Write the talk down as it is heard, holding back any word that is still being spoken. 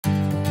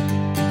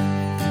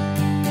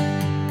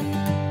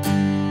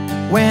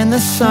When the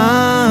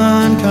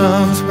sun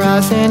comes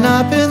rising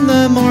up in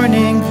the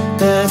morning,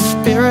 the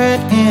spirit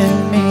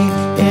in me,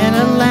 in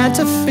a land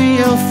to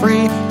feel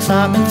free,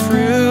 climbing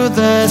through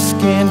the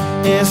skin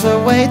is a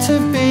way to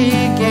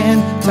begin.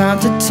 Time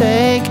to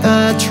take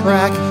a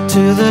track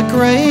to the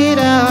Great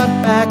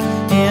Outback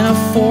in a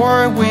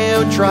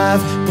four-wheel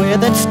drive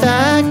with it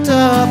stacked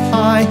up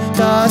high.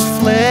 Dust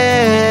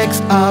flicks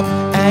up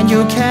and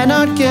you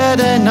cannot get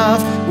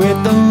enough.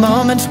 With the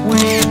moments we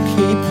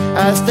keep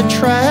as the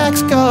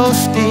tracks go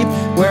steep,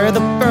 where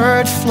the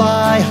birds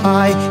fly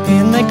high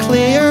in the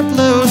clear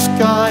blue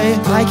sky.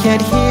 I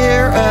can't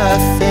hear a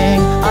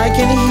thing, I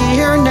can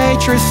hear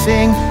nature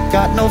sing.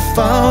 Got no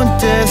phone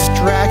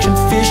distraction,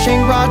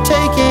 fishing rod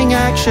taking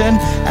action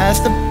as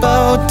the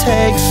boat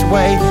takes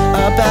way.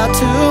 About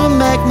to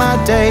make my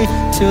day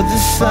till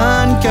the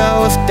sun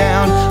goes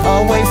down,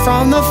 away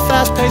from the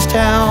fast-paced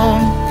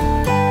town.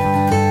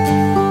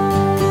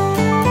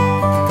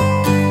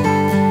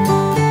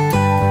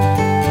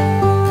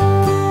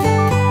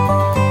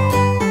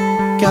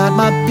 Got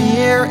my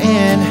beer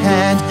in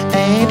hand,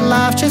 ain't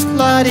life just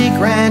bloody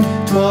grand?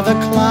 12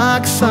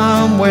 o'clock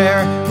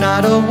somewhere,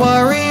 not a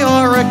worry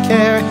or a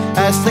care,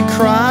 as the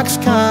crocs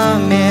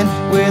come in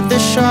with the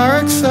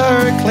sharks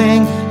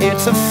circling.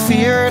 It's a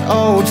feared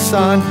old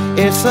sun,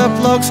 it's a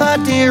bloke's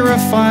idea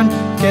of fun.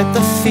 Get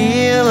the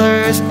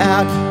feelers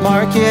out,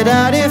 mark it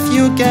out if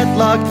you get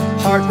luck.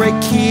 Heart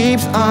rate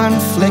keeps on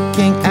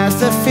flicking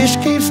as the fish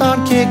keeps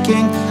on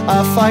kicking.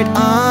 A fight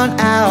on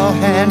our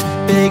hand,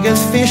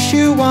 biggest fish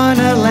you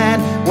wanna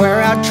land,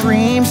 where our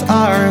dreams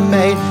are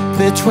made.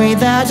 Between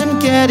that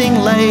and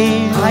getting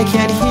laid, I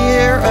can't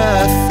hear a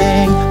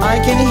thing, I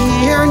can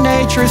hear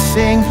nature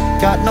sing.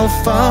 Got no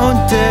phone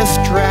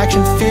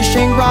distraction,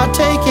 fishing rod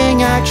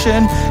taking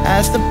action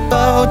as the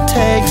boat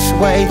takes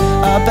way.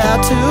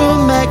 About to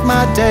make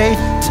my day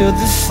till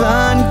the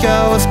sun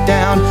goes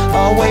down,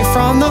 away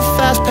from the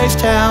fast-paced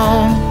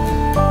town.